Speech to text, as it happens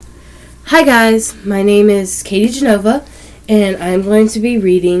Hi guys, my name is Katie Genova, and I'm going to be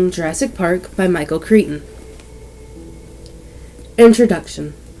reading Jurassic Park by Michael Crichton.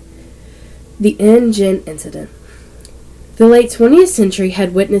 Introduction. The InGen Incident. The late 20th century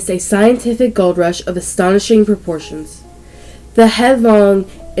had witnessed a scientific gold rush of astonishing proportions. The headlong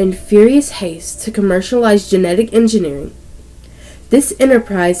and furious haste to commercialize genetic engineering. This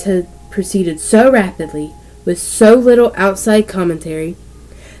enterprise had proceeded so rapidly, with so little outside commentary,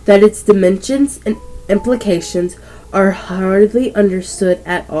 that its dimensions and implications are hardly understood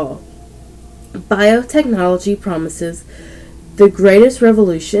at all. Biotechnology promises the greatest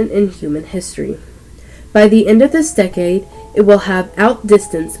revolution in human history. By the end of this decade, it will have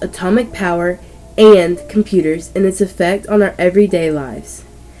outdistanced atomic power and computers in its effect on our everyday lives.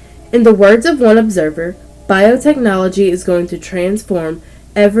 In the words of one observer, biotechnology is going to transform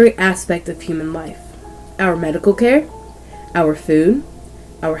every aspect of human life. Our medical care, our food,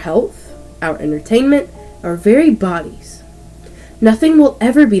 our health, our entertainment, our very bodies. Nothing will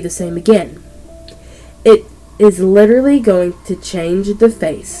ever be the same again. It is literally going to change the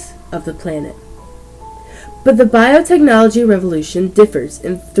face of the planet. But the biotechnology revolution differs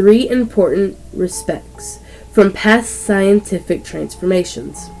in three important respects from past scientific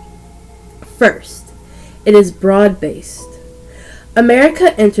transformations. First, it is broad-based.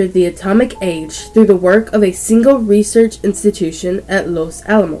 America entered the atomic age through the work of a single research institution at Los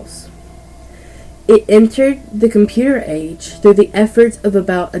Alamos. It entered the computer age through the efforts of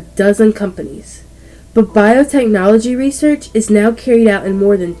about a dozen companies. But biotechnology research is now carried out in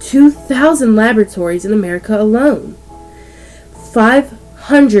more than 2,000 laboratories in America alone.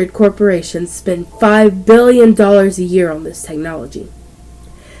 500 corporations spend $5 billion a year on this technology.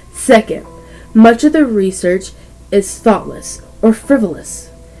 Second, much of the research is thoughtless or frivolous.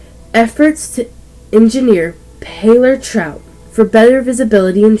 Efforts to engineer paler trout for better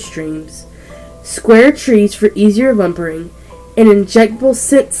visibility in streams, square trees for easier lumbering, and injectable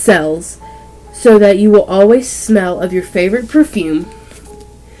scent cells so that you will always smell of your favorite perfume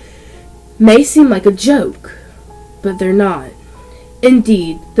may seem like a joke, but they're not.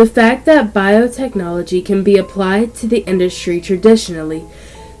 Indeed, the fact that biotechnology can be applied to the industry traditionally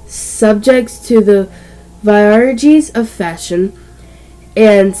subject to the vagaries of fashion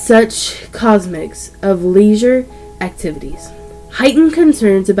and such cosmics of leisure activities. Heightened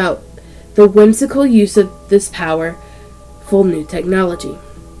concerns about the whimsical use of this powerful new technology.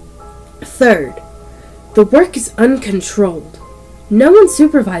 Third, the work is uncontrolled. No one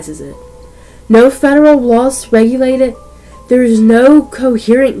supervises it. No federal laws regulate it. There is no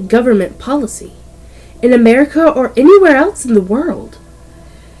coherent government policy in America or anywhere else in the world.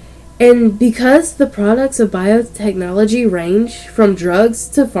 And because the products of biotechnology range from drugs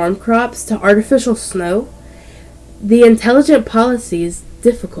to farm crops to artificial snow, the intelligent policy is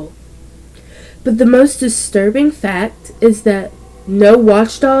difficult. But the most disturbing fact is that no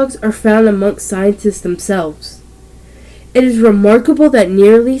watchdogs are found amongst scientists themselves. It is remarkable that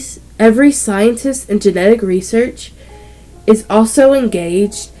nearly every scientist in genetic research is also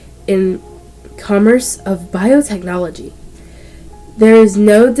engaged in commerce of biotechnology. There is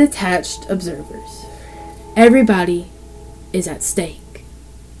no detached observers. Everybody is at stake.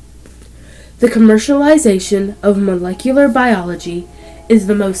 The commercialization of molecular biology is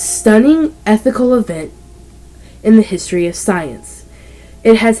the most stunning ethical event in the history of science.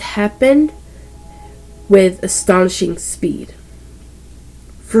 It has happened with astonishing speed.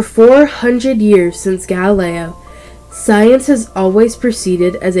 For 400 years since Galileo, science has always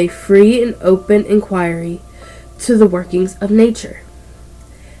proceeded as a free and open inquiry to the workings of nature.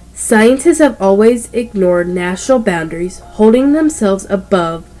 Scientists have always ignored national boundaries, holding themselves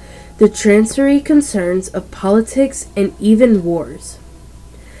above the transitory concerns of politics and even wars.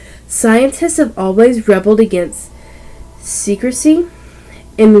 Scientists have always rebelled against secrecy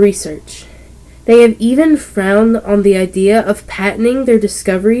in research. They have even frowned on the idea of patenting their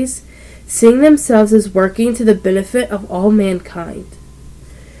discoveries, seeing themselves as working to the benefit of all mankind.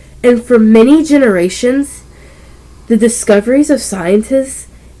 And for many generations, the discoveries of scientists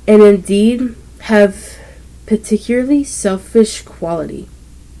and indeed have particularly selfish quality.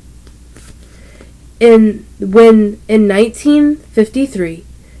 In 1953,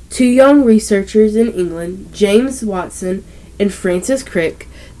 two young researchers in England, James Watson and Francis Crick,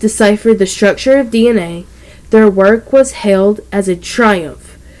 deciphered the structure of DNA, their work was hailed as a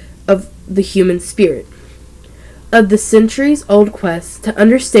triumph of the human spirit, of the centuries-old quest to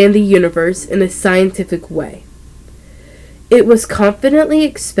understand the universe in a scientific way. It was confidently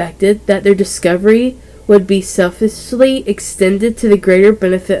expected that their discovery would be selfishly extended to the greater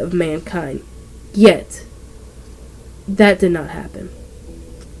benefit of mankind. Yet, that did not happen.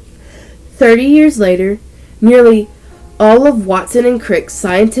 30 years later, nearly all of Watson and Crick's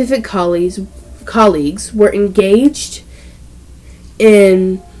scientific colleagues were engaged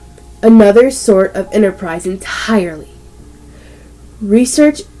in another sort of enterprise entirely.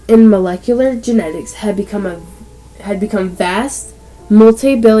 Research in molecular genetics had become vast,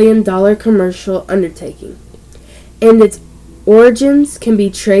 multi-billion-dollar commercial undertaking, and its origins can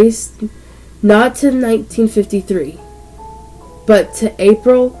be traced not to 1953, but to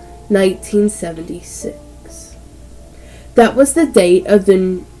April 1976. That was the date of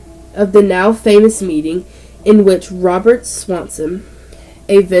the now famous meeting in which Robert Swanson,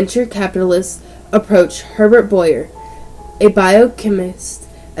 a venture capitalist, approached Herbert Boyer, a biochemist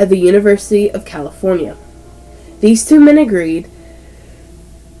at the University of California. These two men agreed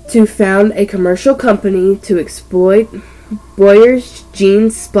to found a commercial company to exploit Boyer's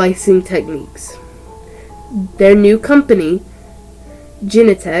gene splicing techniques. Their new company,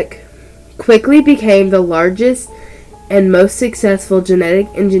 Genentech, quickly became the largest and most successful genetic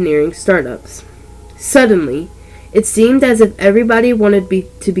engineering startups. Suddenly, it seemed as if everybody wanted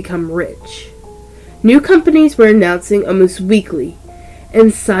to become rich. New companies were announcing almost weekly,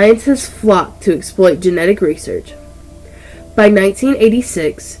 and scientists flocked to exploit genetic research. By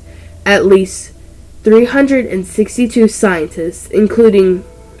 1986, at least 362 scientists, including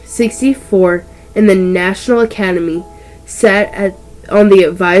 64 in the National Academy, sat on the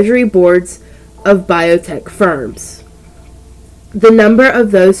advisory boards of biotech firms. The number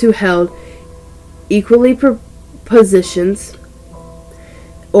of those who held equally positions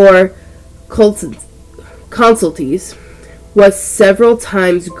or consultees was several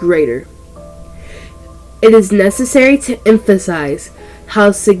times greater. It is necessary to emphasize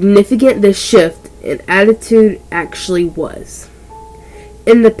how significant this shift in attitude actually was.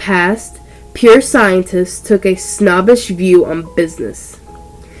 In the past, pure scientists took a snobbish view on business.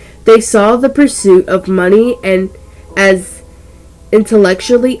 They saw the pursuit of money as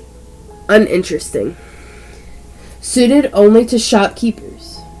intellectually uninteresting, suited only to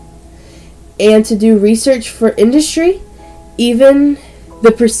shopkeepers. And to do research for industry, even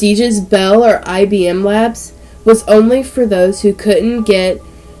the prestigious Bell or IBM labs, was only for those who couldn't get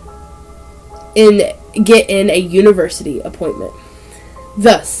in a university appointment.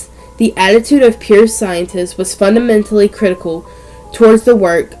 Thus, the attitude of pure scientists was fundamentally critical towards the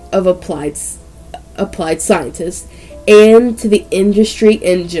work of applied scientists and to the industry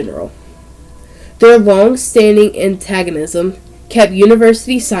in general. Their long-standing antagonism kept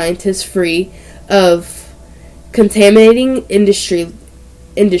university scientists free of contaminating industries.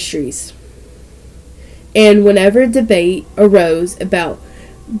 And whenever debate arose about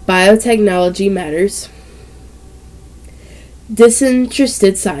biotechnology matters,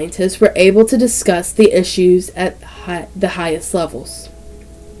 disinterested scientists were able to discuss the issues at the highest levels.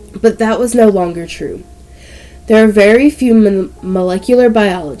 But that was no longer true. There are very few molecular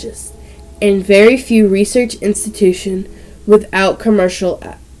biologists and very few research institutions without commercial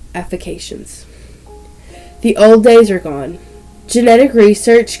applications. The old days are gone. Genetic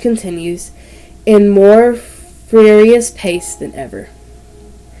research continues in more furious pace than ever.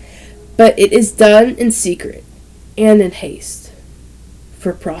 But it is done in secret and in haste,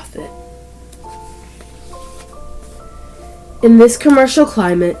 for profit. In this commercial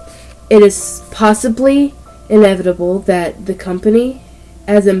climate, it is possibly inevitable that the company,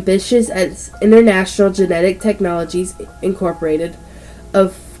 as ambitious as International Genetic Technologies Incorporated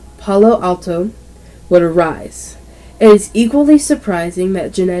of Palo Alto, would arise. It is equally surprising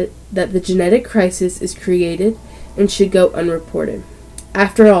that the genetic crisis is created and should go unreported.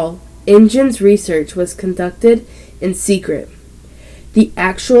 After all, Ingen's research was conducted in secret. The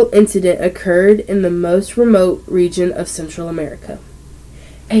actual incident occurred in the most remote region of Central America.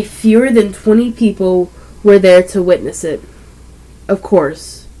 Fewer than 20 people were there to witness it. Of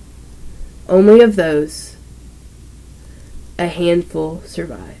course, only of those, a handful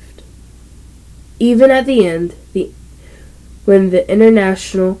survived. Even at the end, when the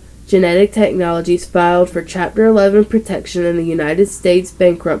International Genetic Technologies filed for Chapter 11 protection in the United States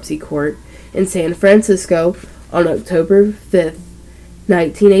Bankruptcy Court in San Francisco on October 5,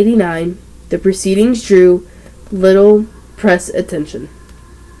 1989, the proceedings drew little press attention.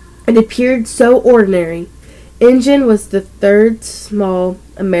 It appeared so ordinary. Ingen was the third small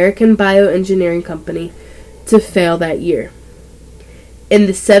American bioengineering company to fail that year, and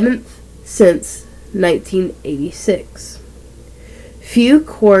the seventh since 1986. Few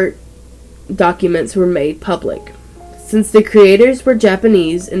court documents were made public. Since the creators were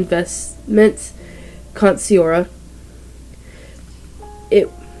Japanese investment consortia,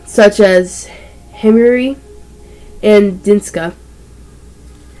 such as Himuri and Dinska,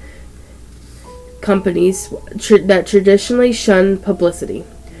 companies that traditionally shun publicity.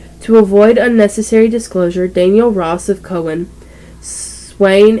 To avoid unnecessary disclosure, Daniel Ross of Cohen,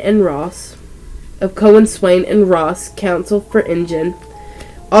 Swain and Ross, counsel for Engine,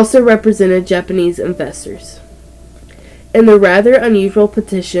 also represented Japanese investors. In the rather unusual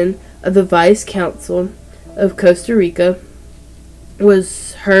petition of the Vice Consul of Costa Rica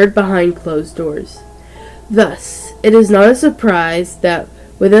was heard behind closed doors. Thus, it is not a surprise that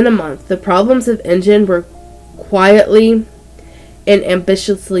within a month the problems of Engine were quietly and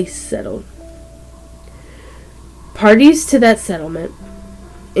ambitiously settled. Parties to that settlement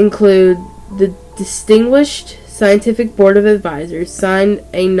include the Distinguished Scientific Board of Advisors signed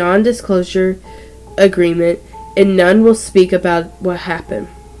a non-disclosure agreement, and none will speak about what happened.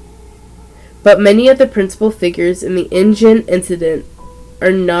 But many of the principal figures in the Engine incident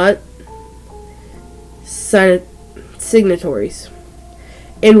are not signatories,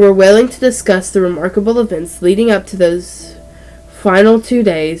 and were willing to discuss the remarkable events leading up to those final 2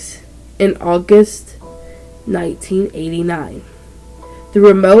 days in August 1989, the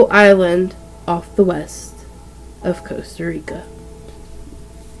remote island off the west of Costa Rica.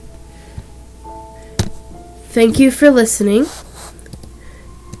 Thank you for listening.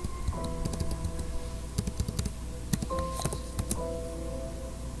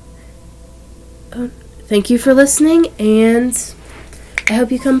 Thank you for listening, and I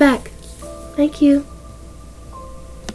hope you come back. Thank you.